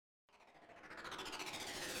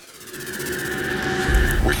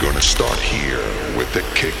Start here with the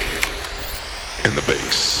kick and the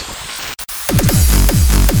bass.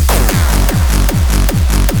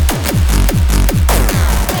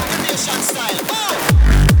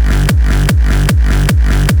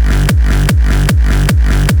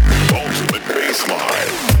 Ultimate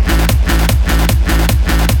bassline.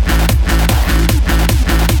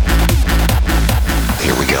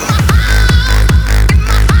 Here we go.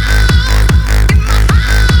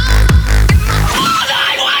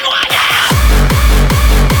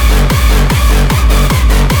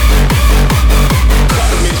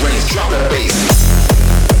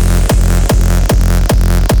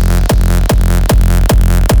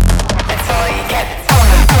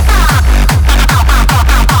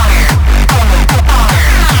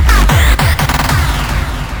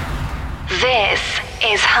 This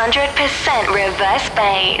is 100% Reverse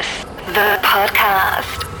Bass, the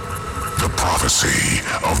podcast. The prophecy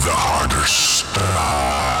of the harder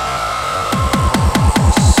style.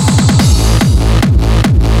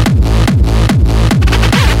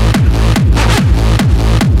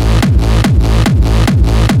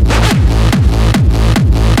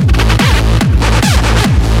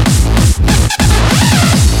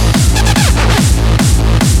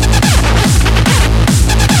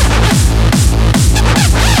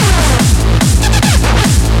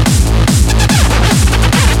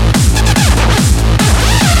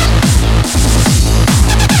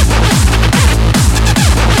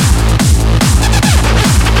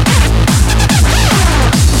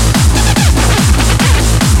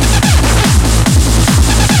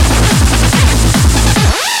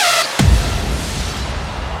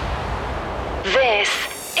 This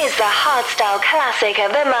is the hardstyle classic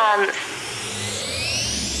of the month.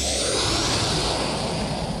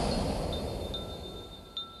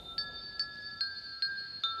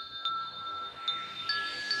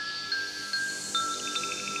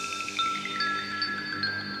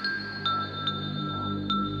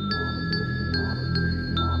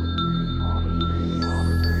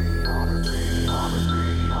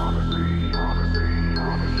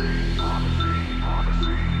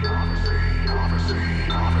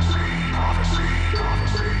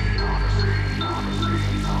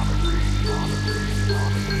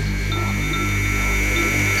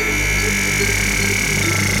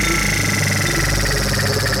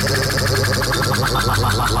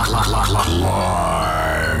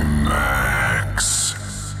 Climax.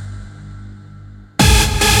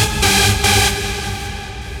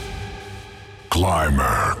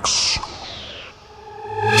 Climax.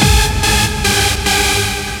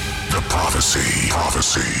 The prophecy.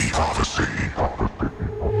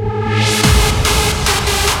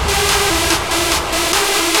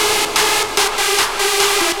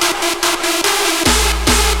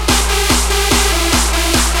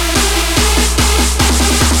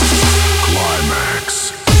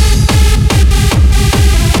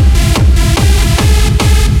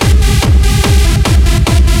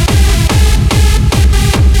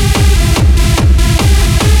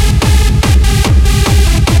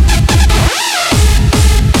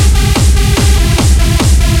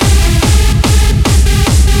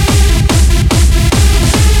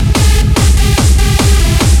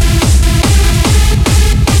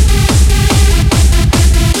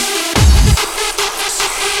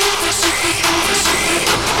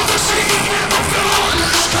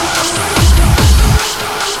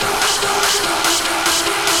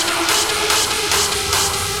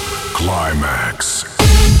 Climax.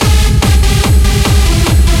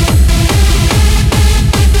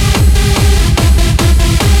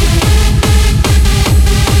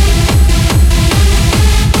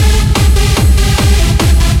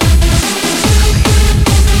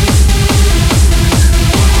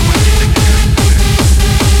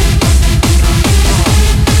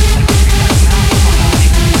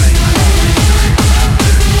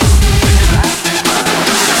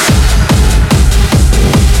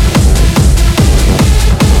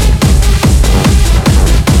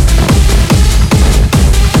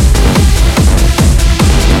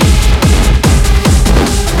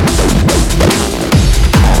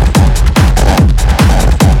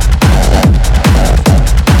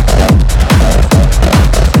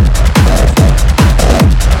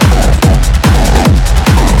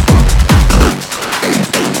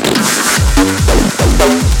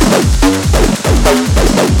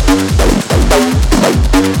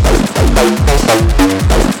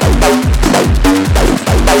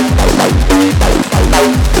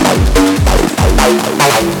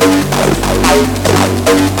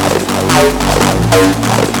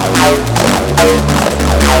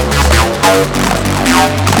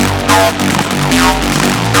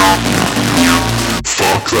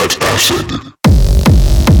 Fuck that that acid.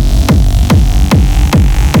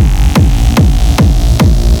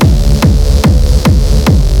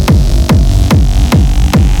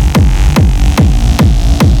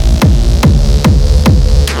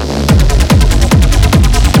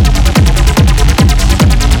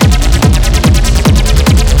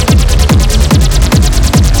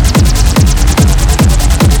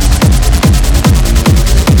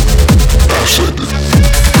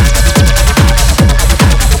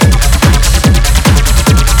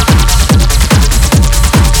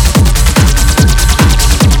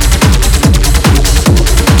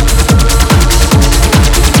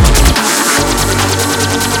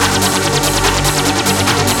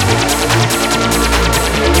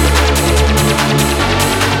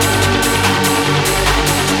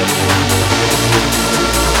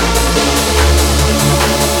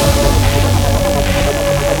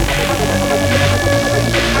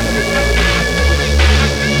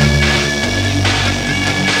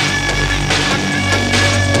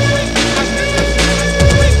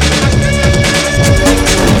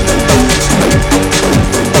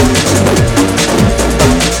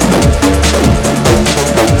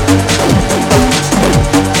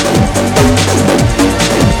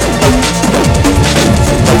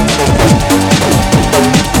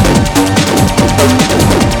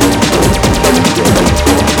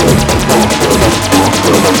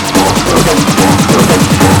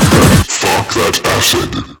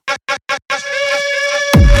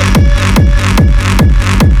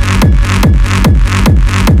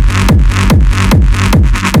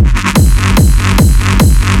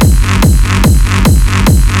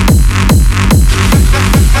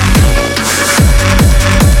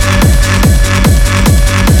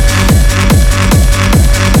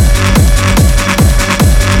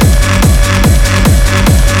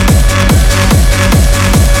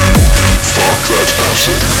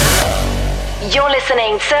 You're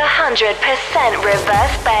listening to 100%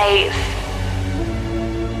 reverse bass.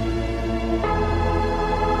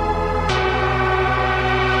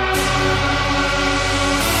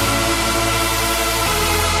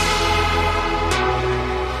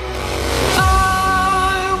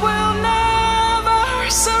 I will never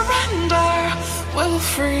surrender. Will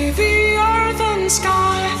free the earth and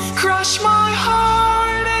sky, crush my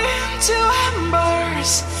heart into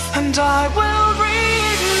embers, and I will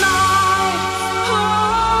reignite.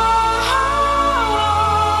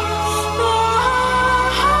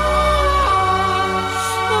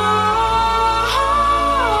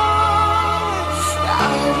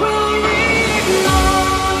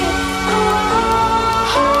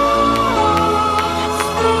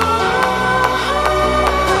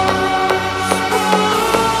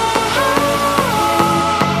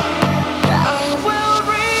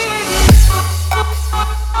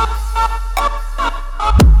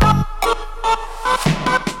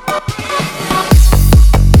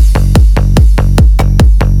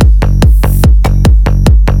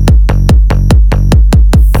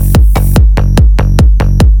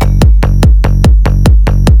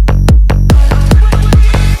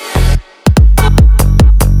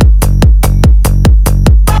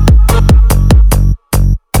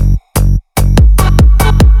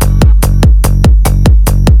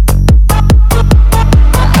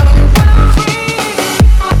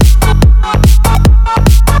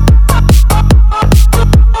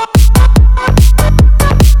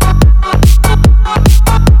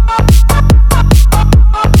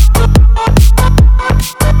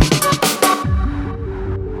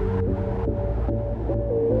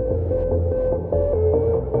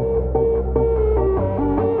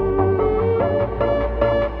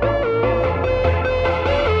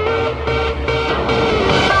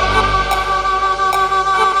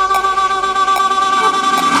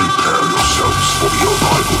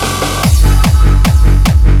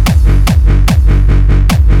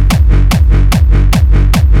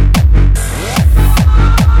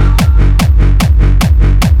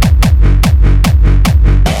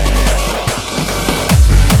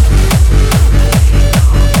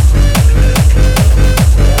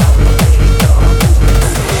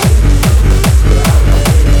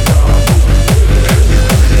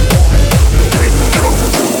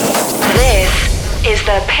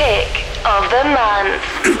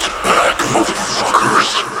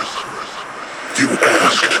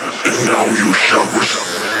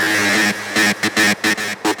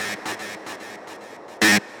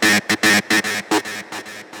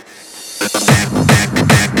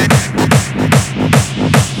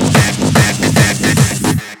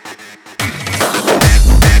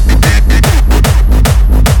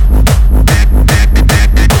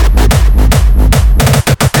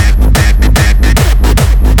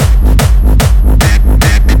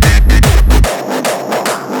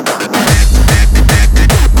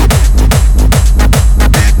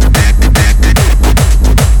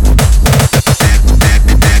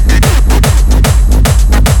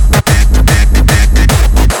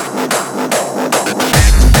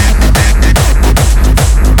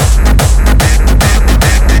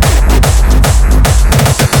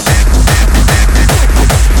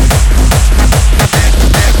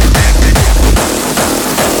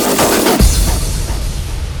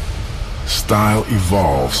 style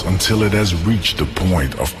evolves until it has reached the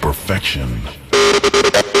point of perfection.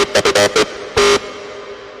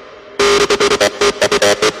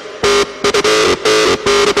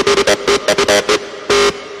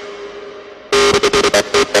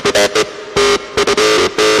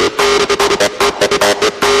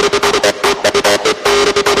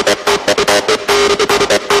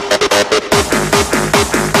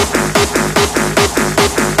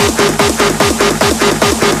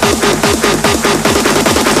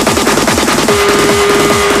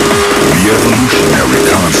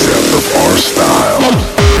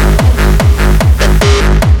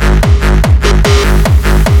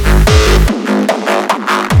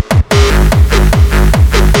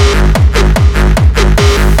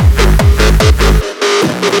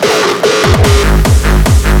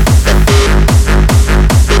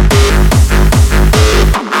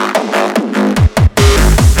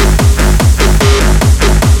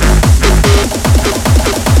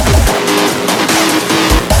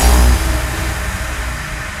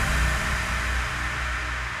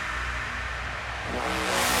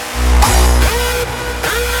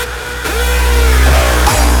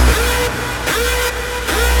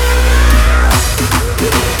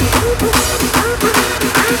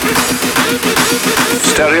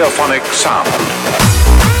 Stereophonic sound.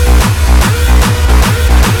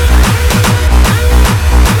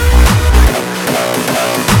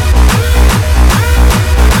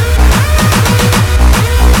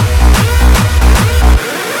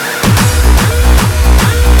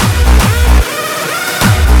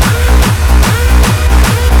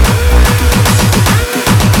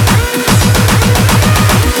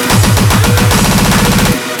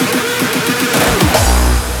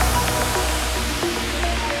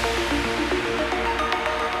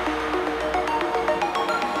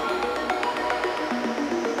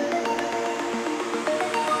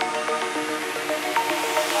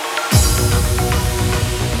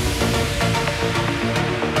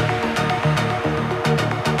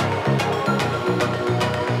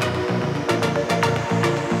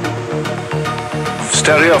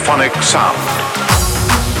 Stereophonic sound.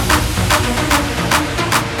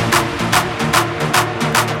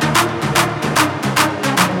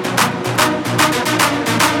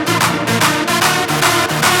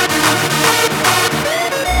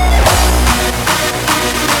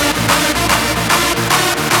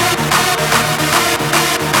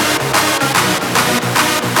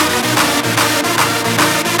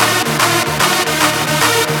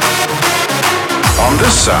 On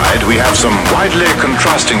this side, we have some widely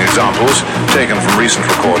contrasting examples taken from recent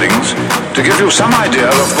recordings to give you some idea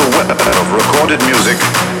of the wealth of recorded music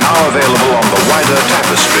now available on the wider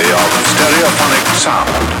tapestry of stereophonic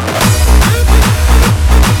sound.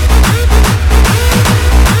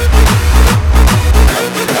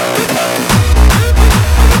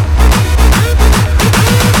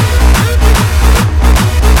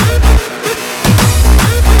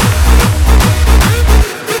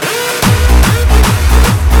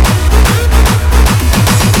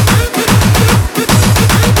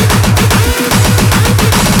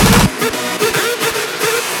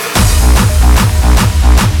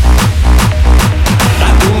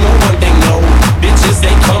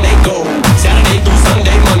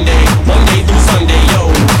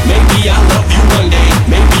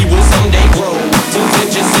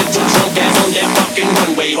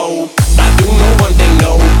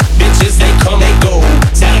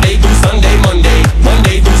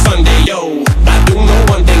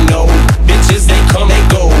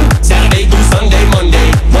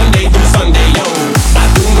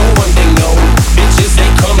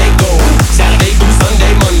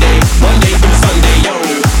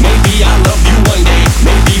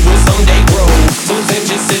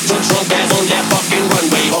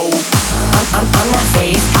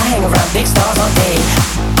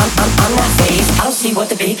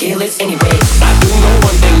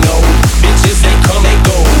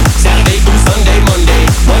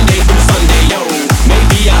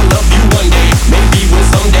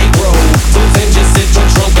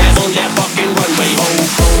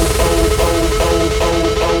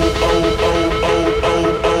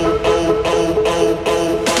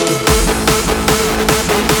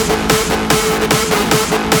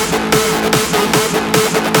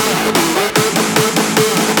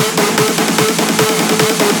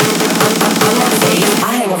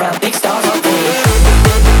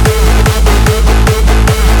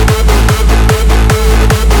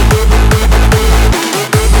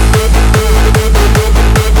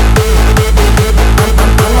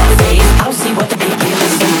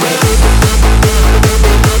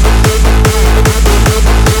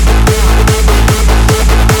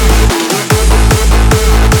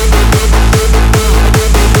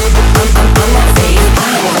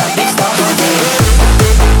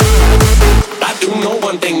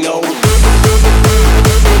 one thing, no.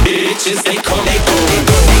 Bitches, they come, they go, they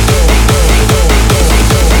go.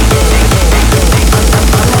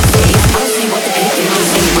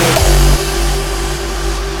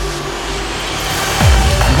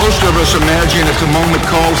 Most of us imagine if the moment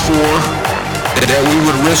called for that we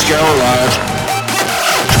would risk our lives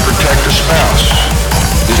to protect a spouse.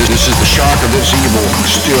 This is the shock of this evil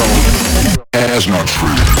still has not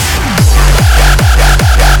freed.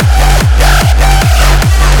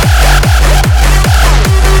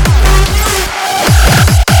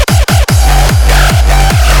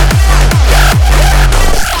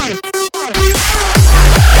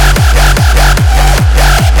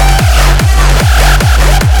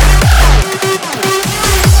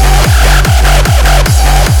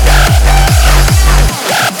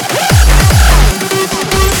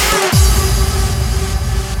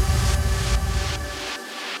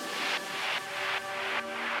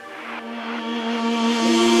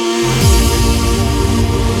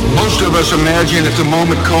 Imagine if the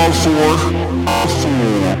moment called for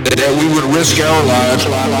that we would risk our lives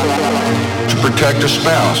to protect a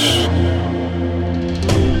spouse.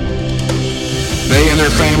 They and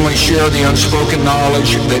their families share the unspoken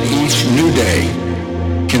knowledge that each new day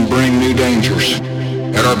can bring new dangers.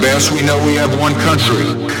 At our best, we know we have one country,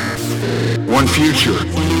 one future,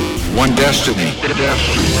 one destiny.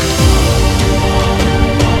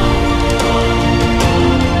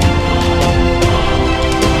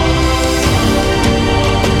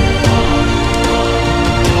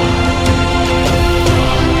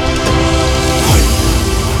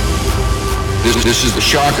 This is the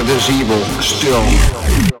shock of this evil still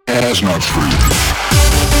has not freed.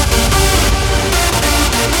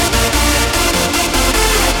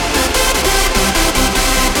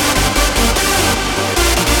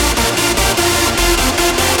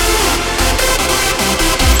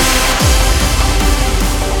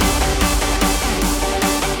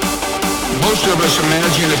 Most of us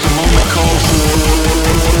imagine if the moment called for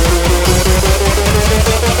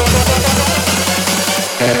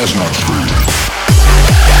has not freed.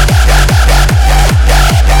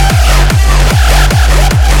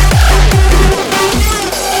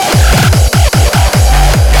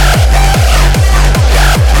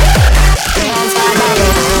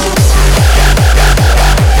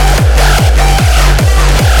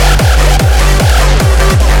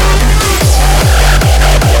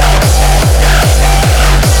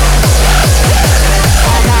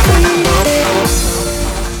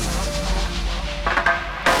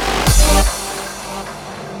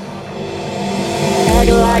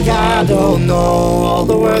 I don't know all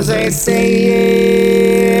the words they say.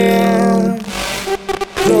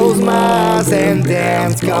 Close my eyes and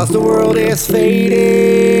dance, 'cause the world is fading.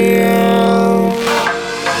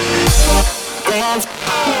 Dance.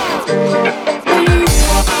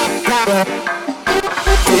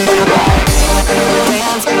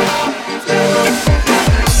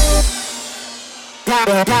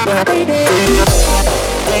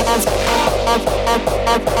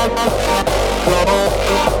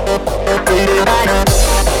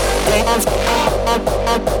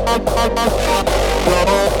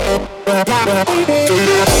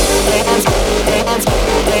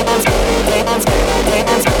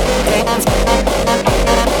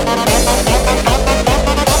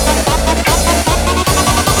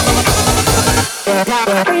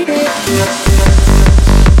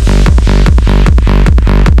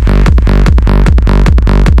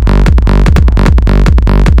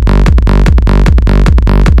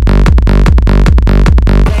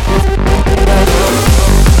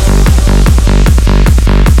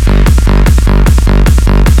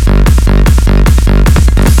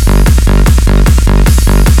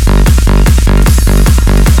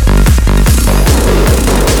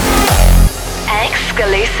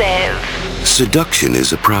 Seduction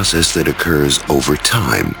is a process that occurs over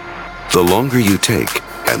time. The longer you take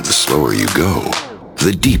and the slower you go,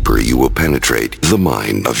 the deeper you will penetrate the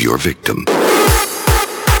mind of your victim.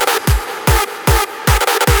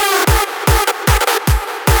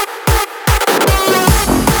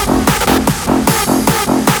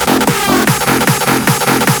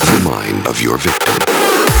 The mind of your victim.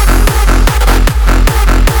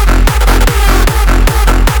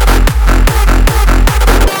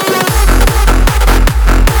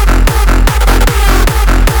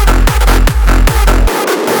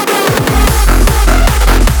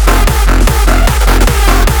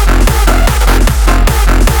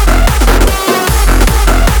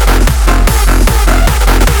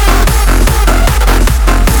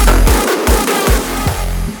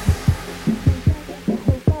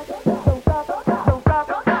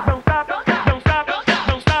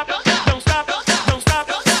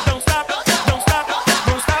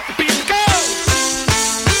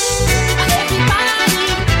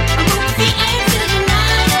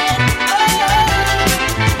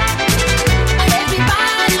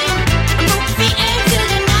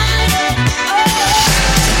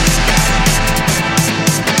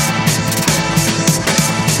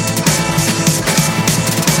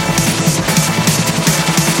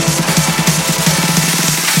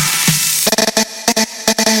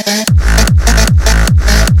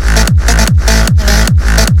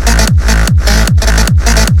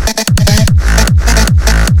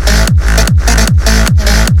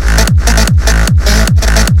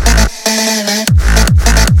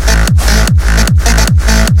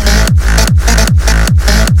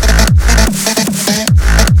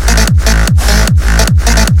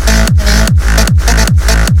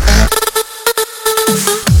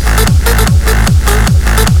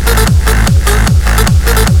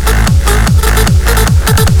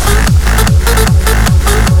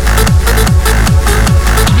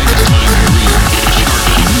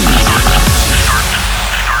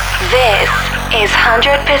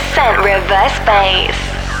 Reverse Bass.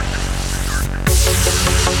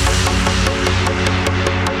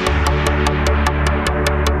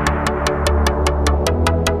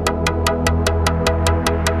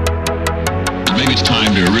 Maybe it's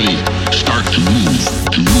time to really start to move,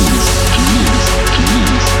 to move, to move, to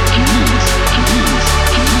move, to move, to move,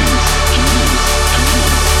 to move, to move, to move.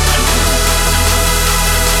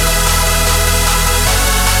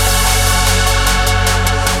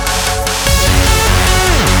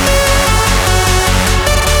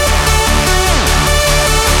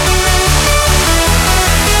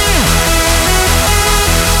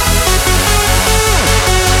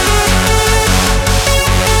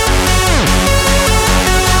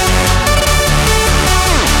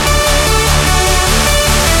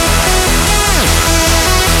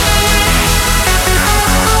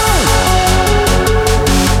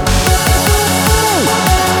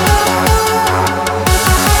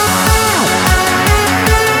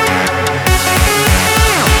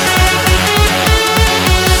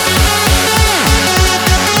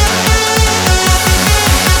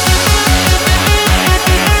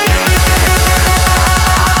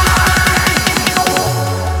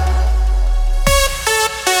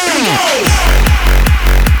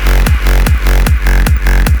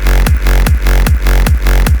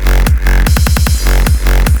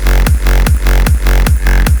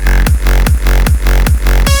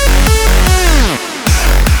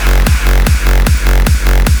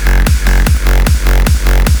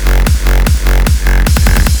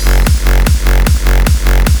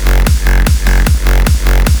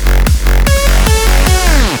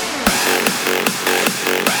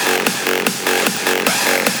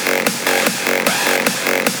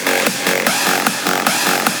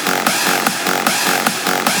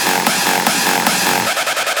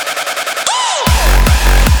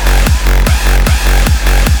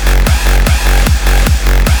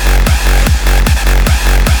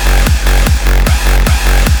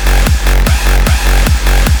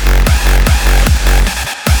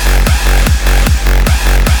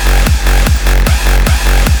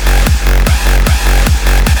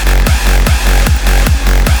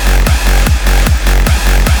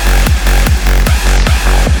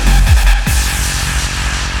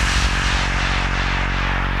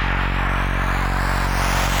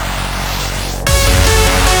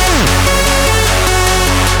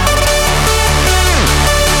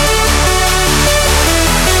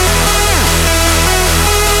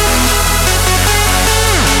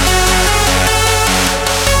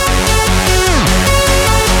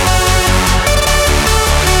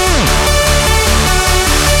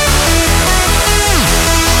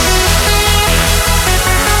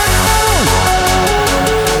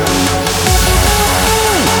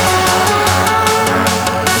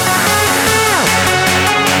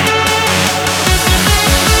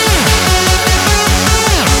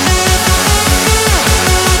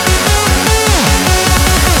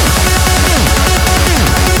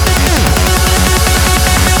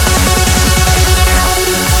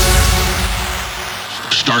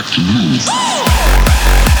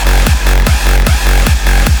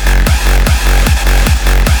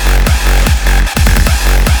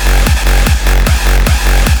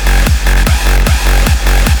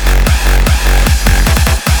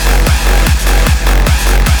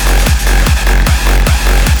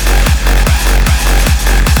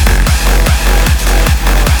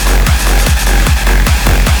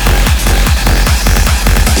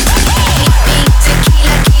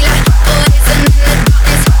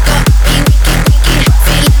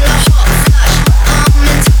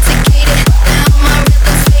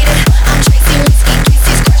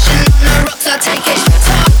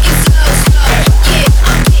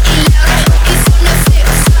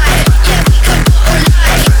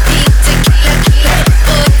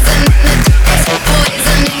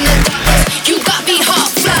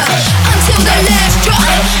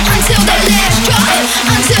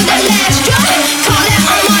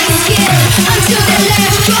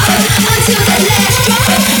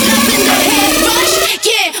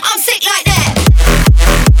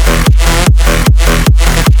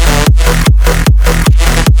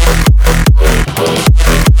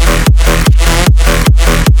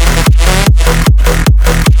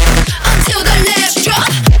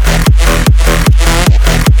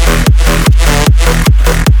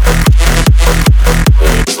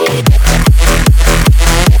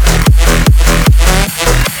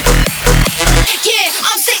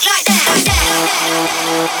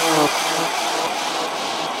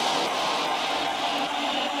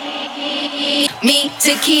 Me,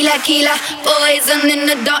 tequila, killer, poison in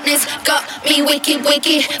the darkness. Got me wicked,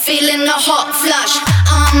 wicked, feeling a hot flush.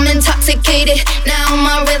 I'm intoxicated, now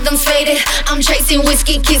my rhythm's faded. I'm chasing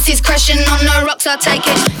whiskey kisses, crashing on the rocks, I take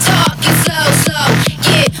it. Talking slow, slow,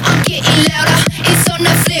 yeah, I'm getting louder. It's on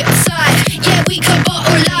the flip side, yeah, we could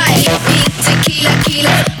bottle light. Me, tequila,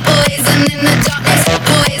 killer, poison in the darkness,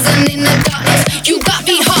 poison in the darkness. You got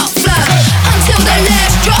me hot flush, until the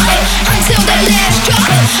last drop, until the last drop,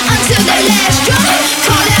 until the last drop.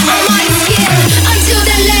 Call out on my skin, until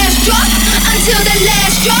the last drop, until the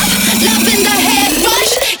last drop. Love in the head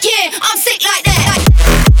rush, yeah, I'm sick like that.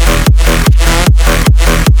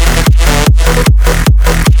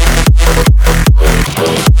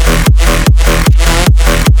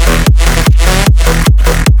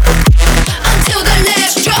 Until the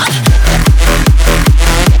last drop.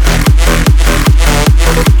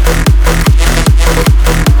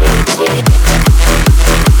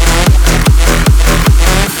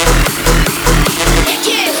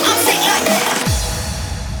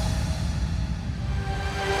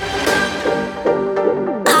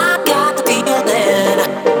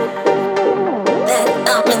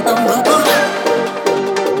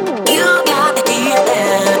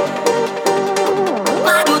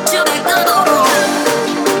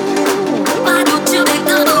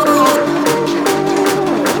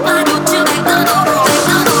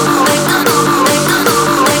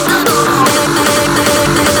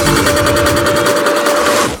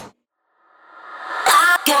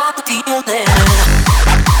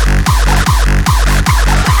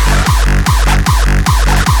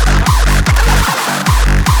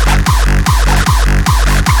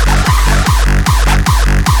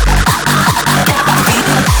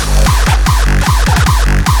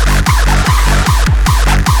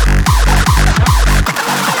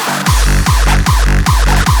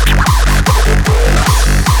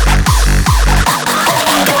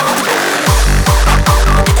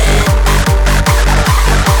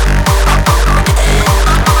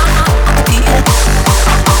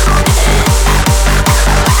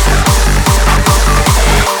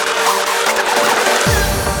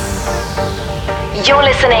 You're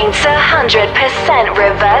listening to 100%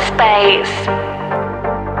 reverse bass.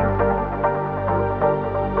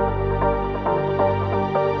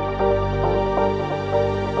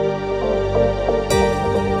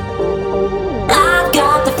 I've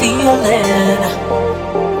got the feeling that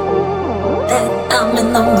I'm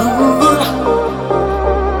in the mood.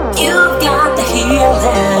 You've got the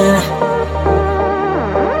healing.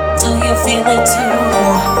 Do you feel it too?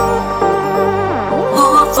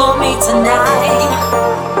 Move for me tonight.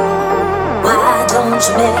 Why don't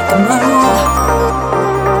you make a move?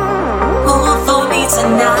 Move for me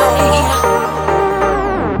tonight.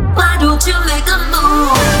 Why don't you make a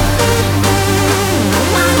move?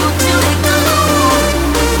 Why don't you make a move?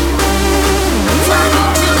 Why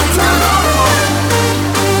don't you make a move?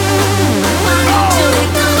 Why don't you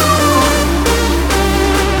make a move?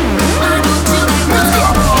 Why don't you make a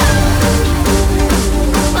move?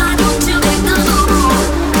 Why don't you make a move?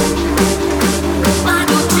 Why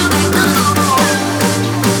don't you make a move?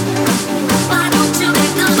 Why don't you make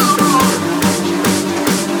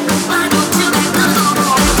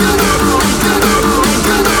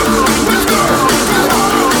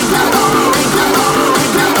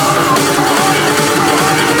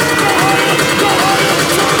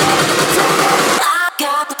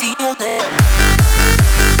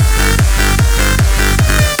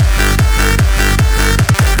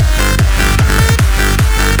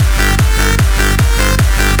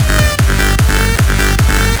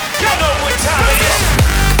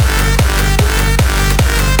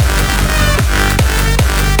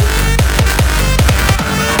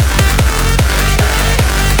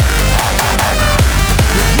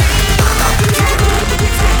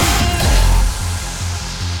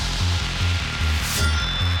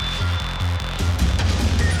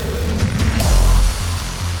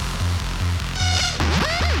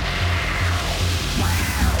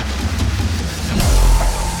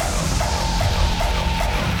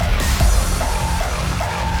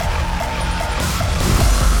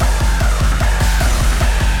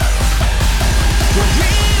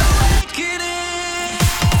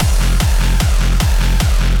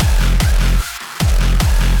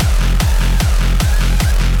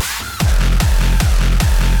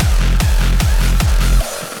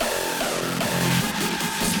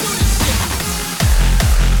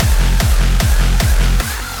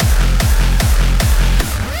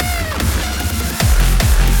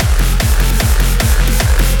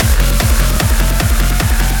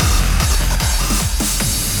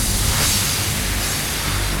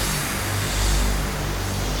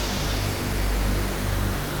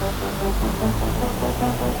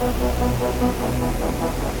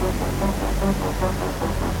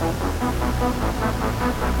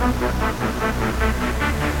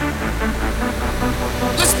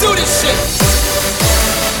Let's do this shit.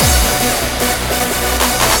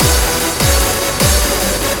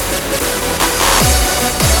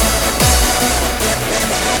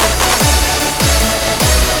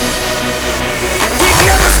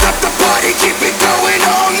 Keep it going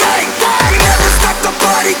all night. We never stop the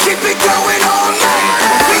party, keep it going all night.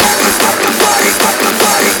 We never stop the party, stop the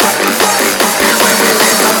party, stop the party. And when we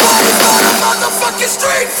leave the party, start a motherfucking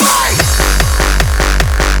street fight.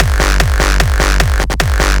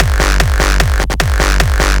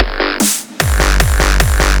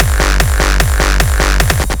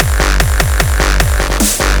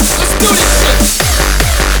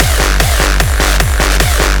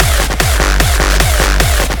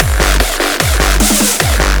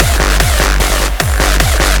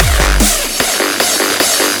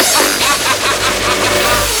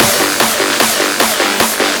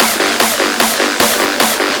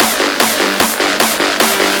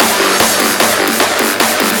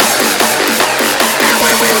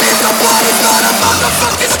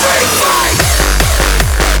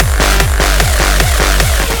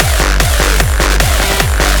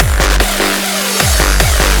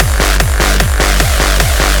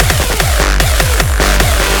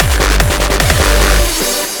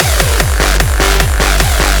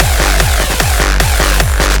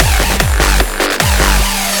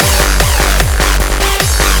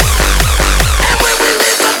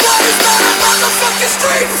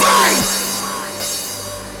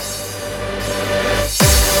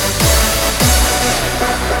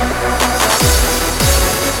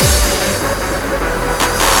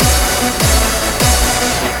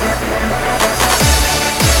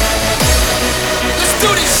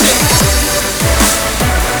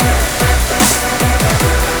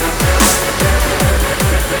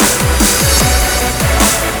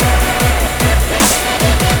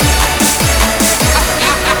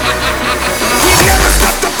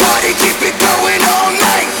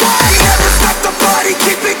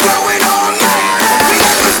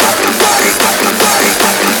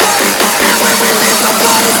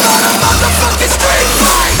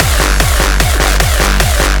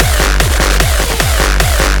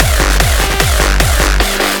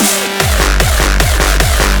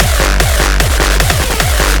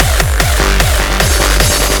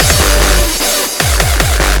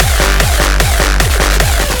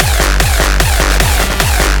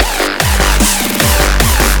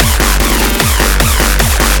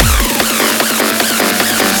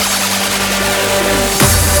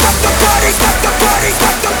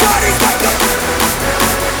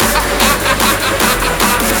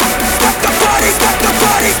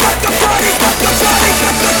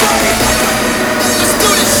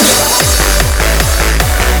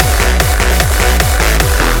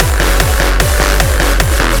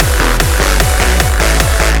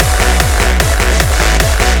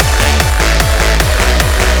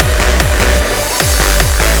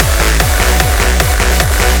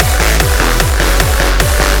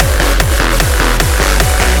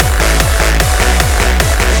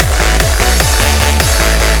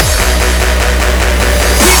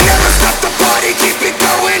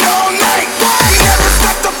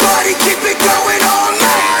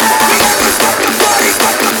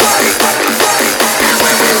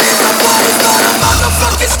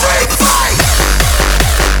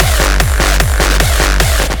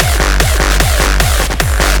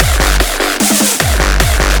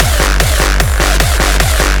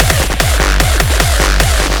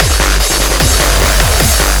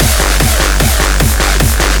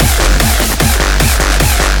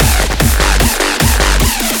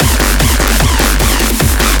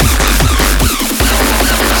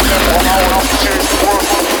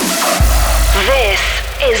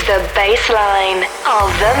 baseline of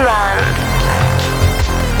the month.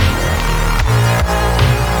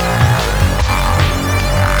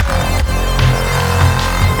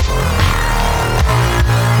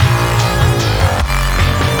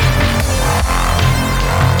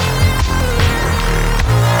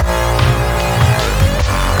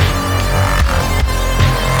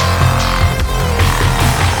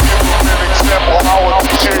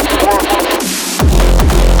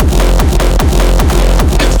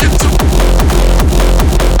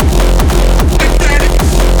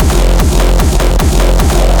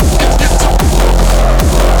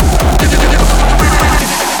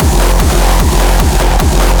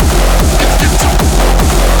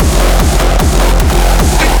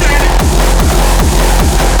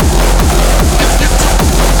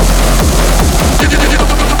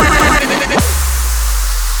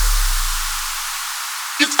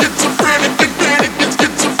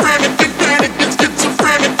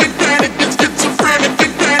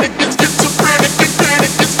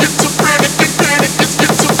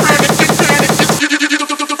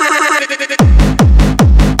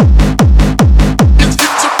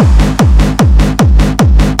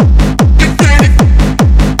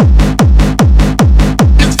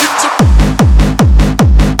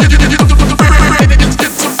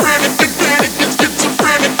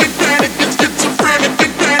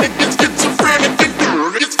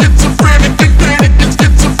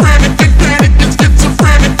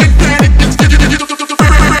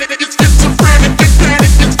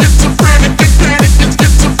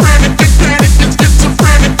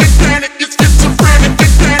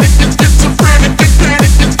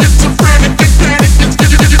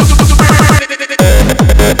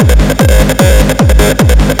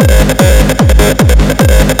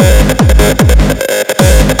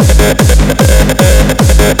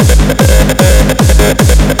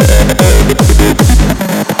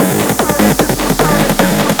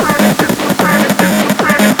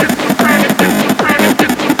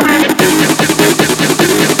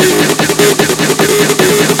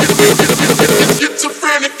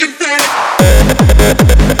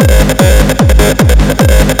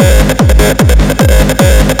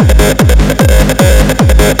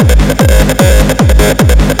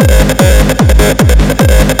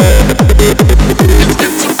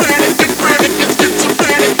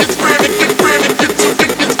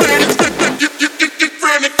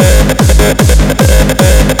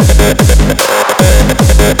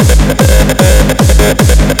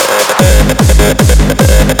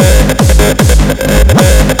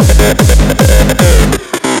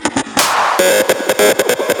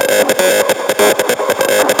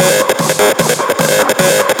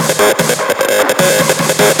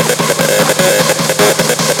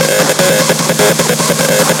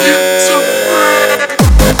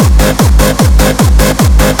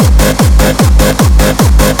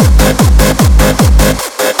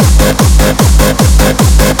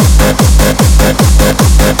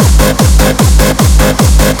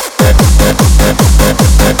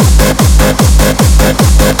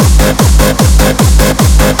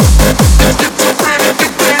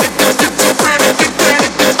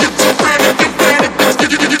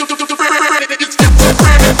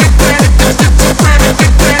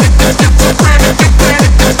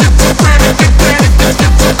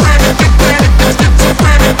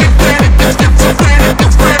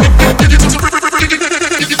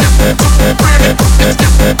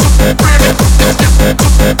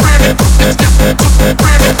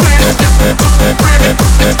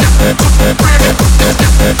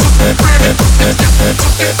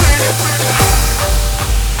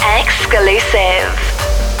 Exclusive.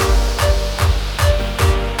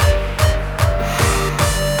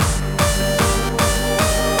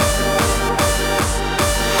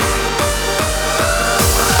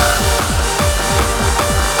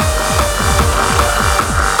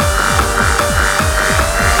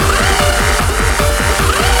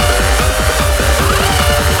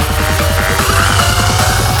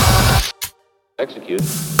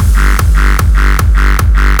 Execute.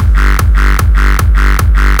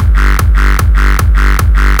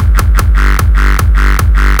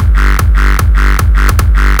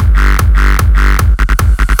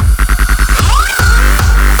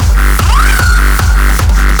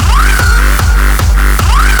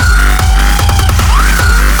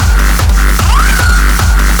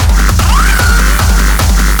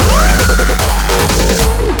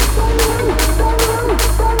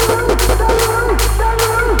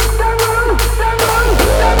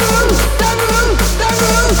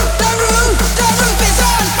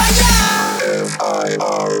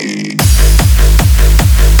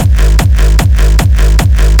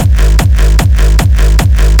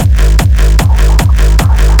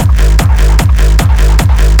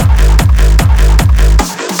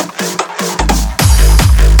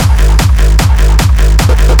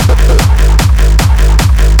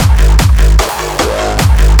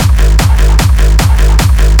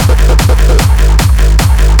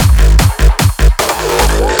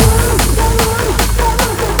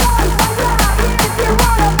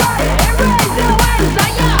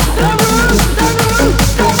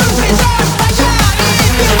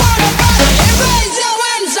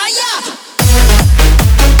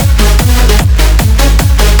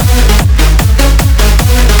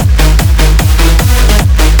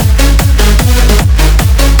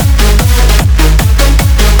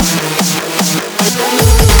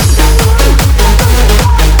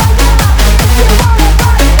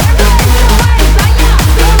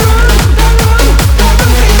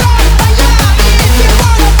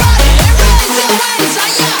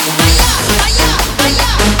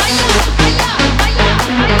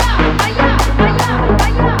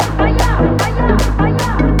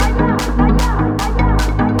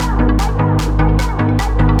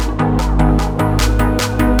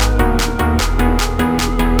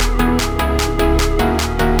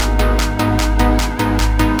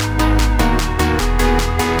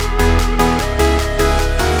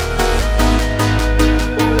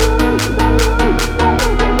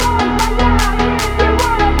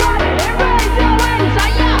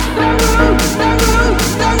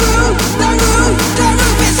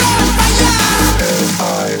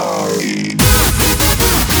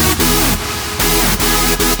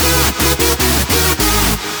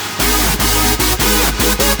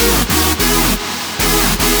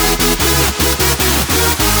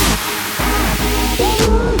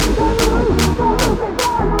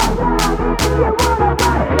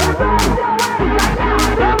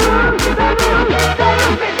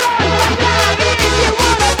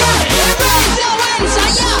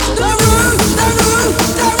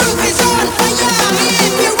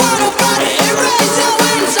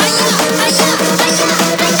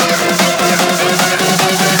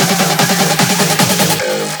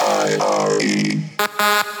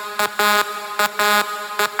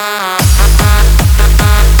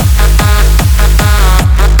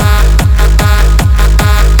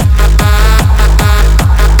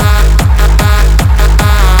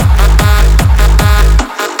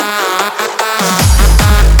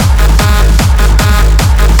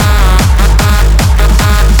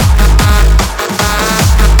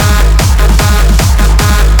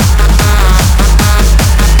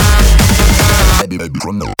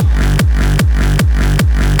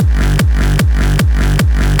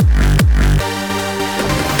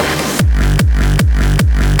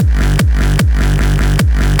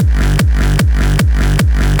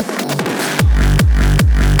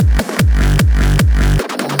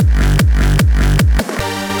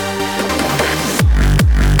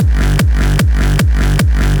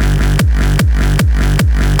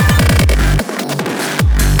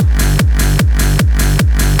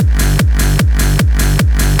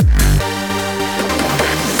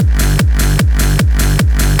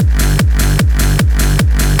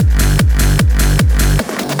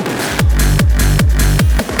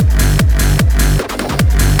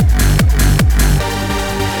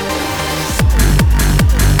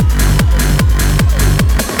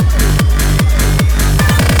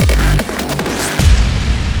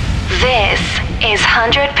 is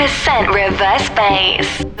 100% reverse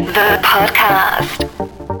bass. The podcast.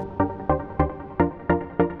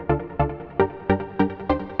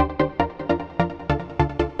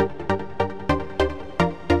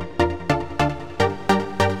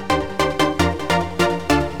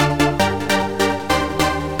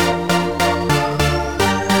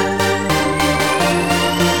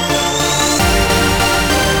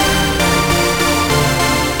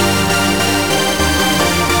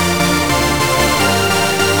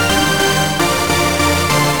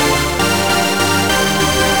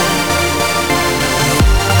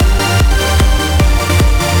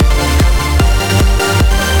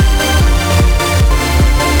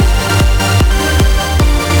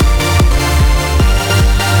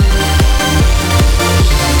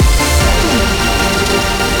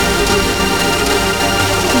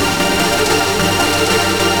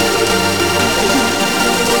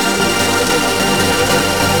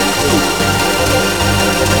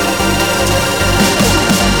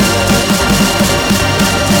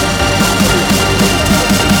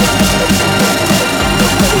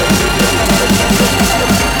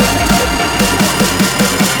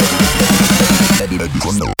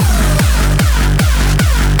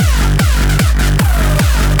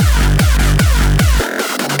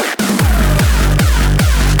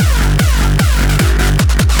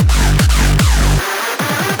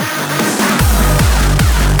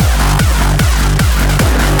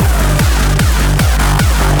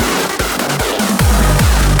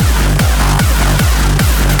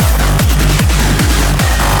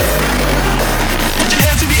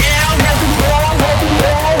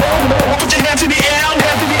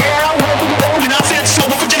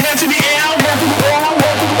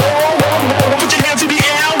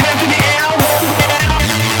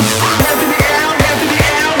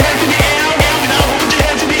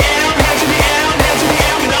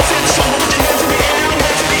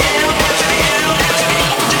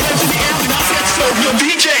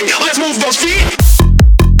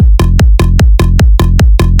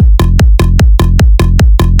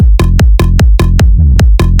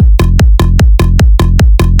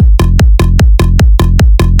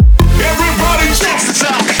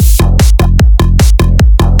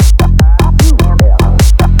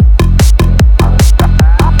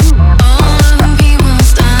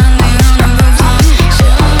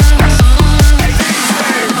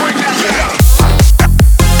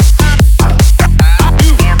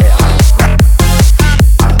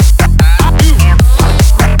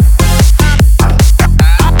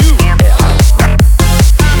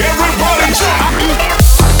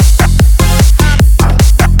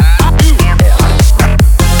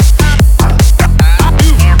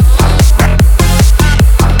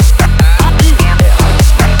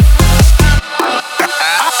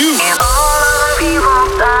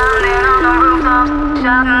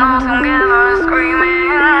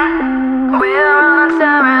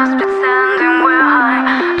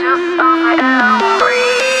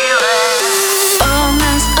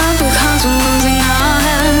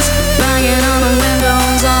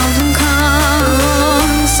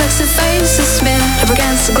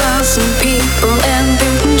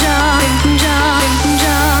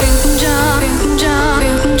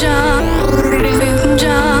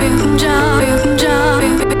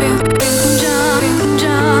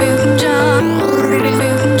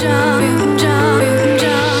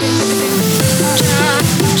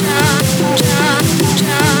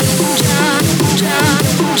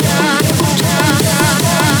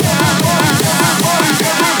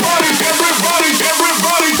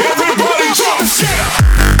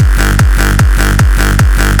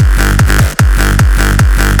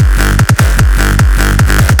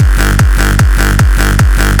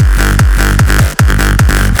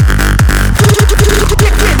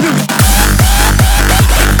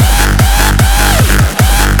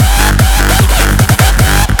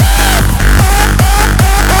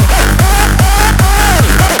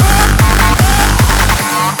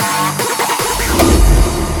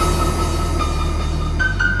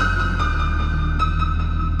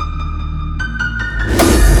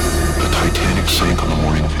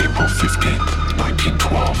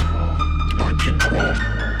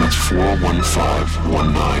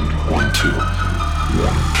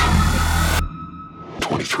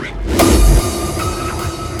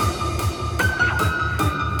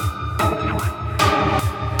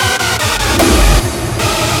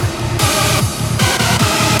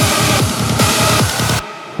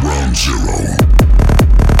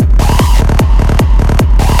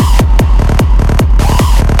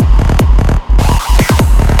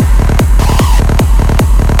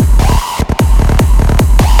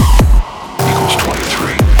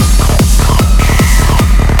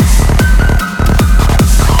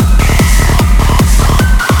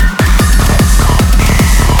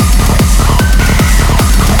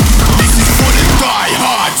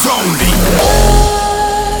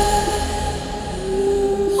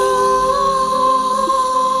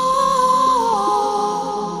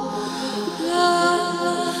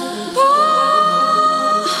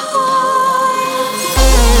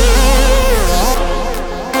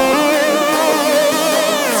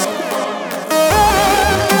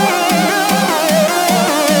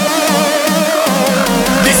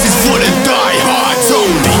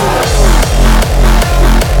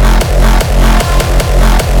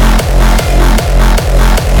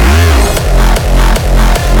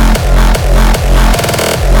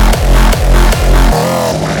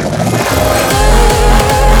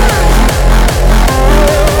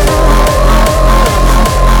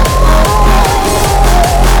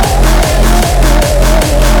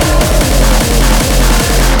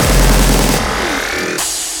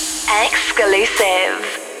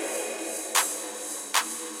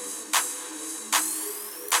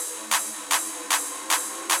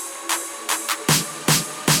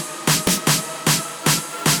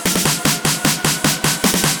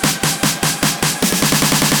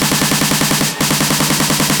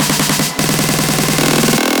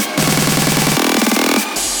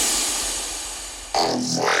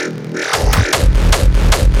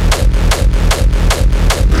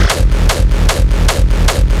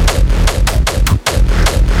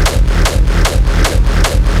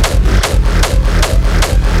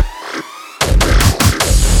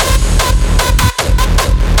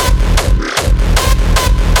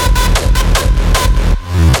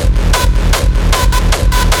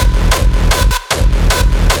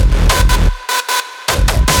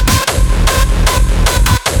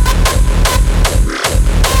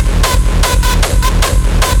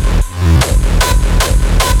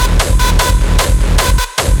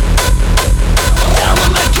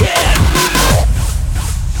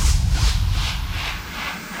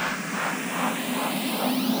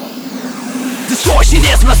 Distortion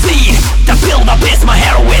is my seed, the build-up is my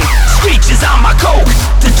heroin. Screeches on my coke,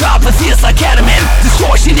 the drop it feels like ketamine.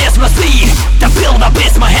 Distortion is my seed, the build-up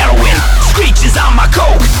is my heroin. Screeches on my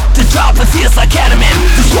coke, the drop it feels like ketamine.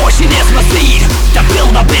 Distortion is my seed, the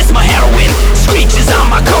build-up is my heroin. Screeches on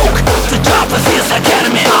my coke, the drop it feels like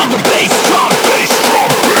ketamine. I'm a bass drum, bass drum,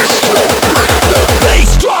 bass drum, bass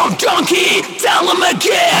drum junkie. Tell them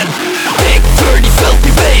again. Big dirty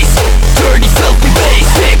filthy bass, dirty filthy bass,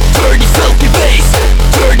 big dirty filthy bass,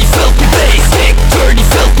 dirty filthy bass, big dirty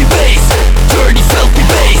filthy bass, dirty filthy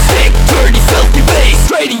bass, big dirty filthy bass,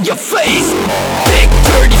 straight in your face. Big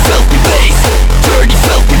dirty filthy bass, dirty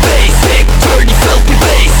filthy bass, big dirty filthy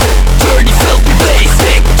bass, dirty filthy bass,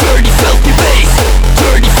 big dirty filthy bass,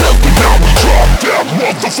 dirty filthy. Now we drop that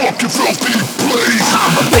motherfucking filthy bass.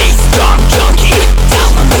 I'm a bass drum junkie.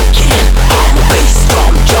 Tell them again. I'm a bass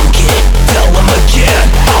drum junkie. Tell them again.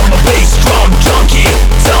 I'm a bass drum junkie.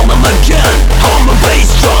 Tell them again. I'm a bass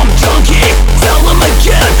drum junkie. Tell them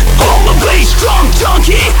again. I'm a bass drum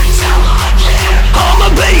junkie. Tell them again. I'm a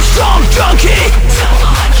bass drum junkie. Tell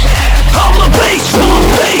them again. I'm a bass drum,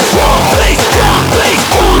 bass drum, bass drum, bass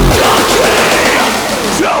drum junkie.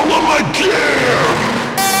 Tell them again.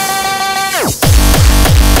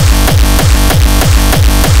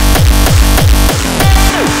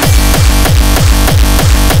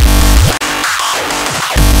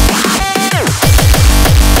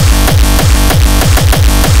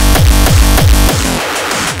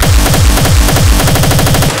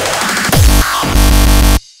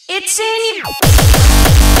 It's in you.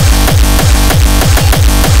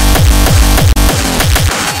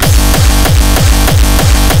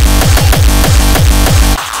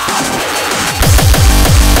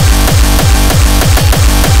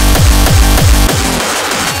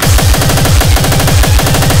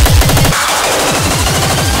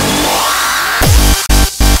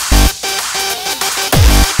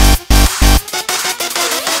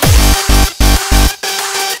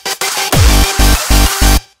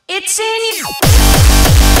 It's in you.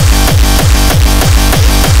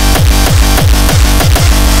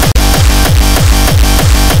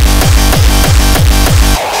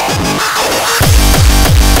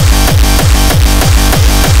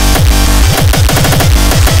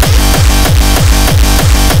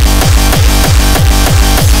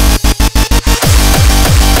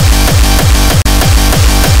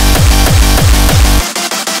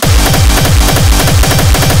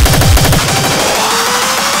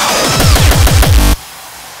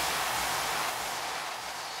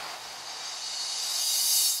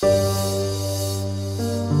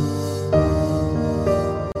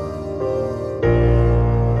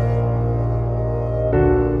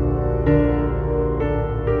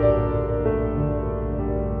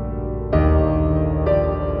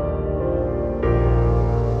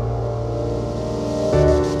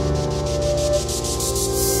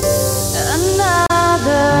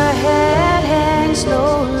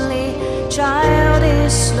 Child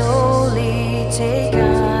is slowly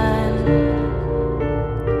taken.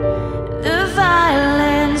 The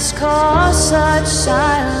violence caused such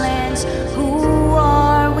silence. Who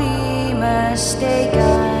are we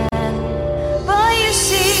mistaken? But you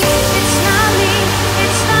see, it's not me,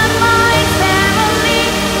 it's not my family.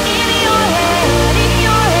 In your head,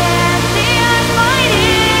 they are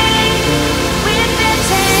fighting with their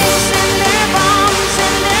tanks and their bombs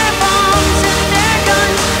and their bombs and their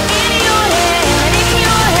guns. In your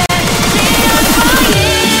head, they are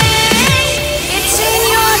fighting. It's in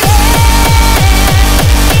your head,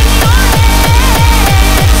 in your head.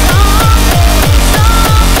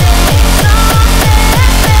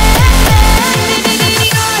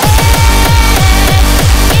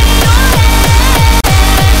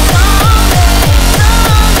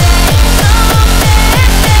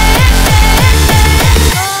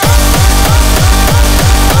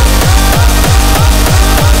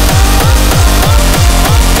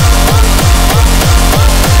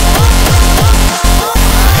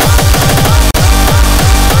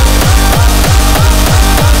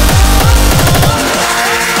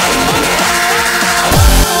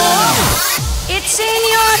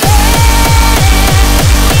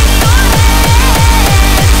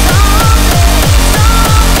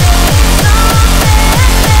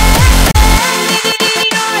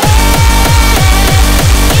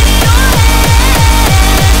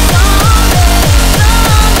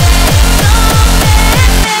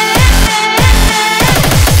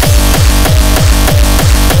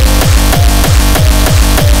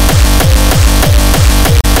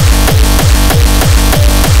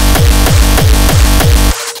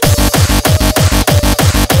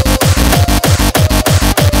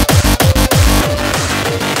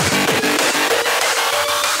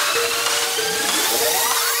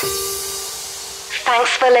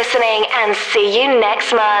 listening and see you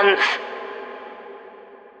next month.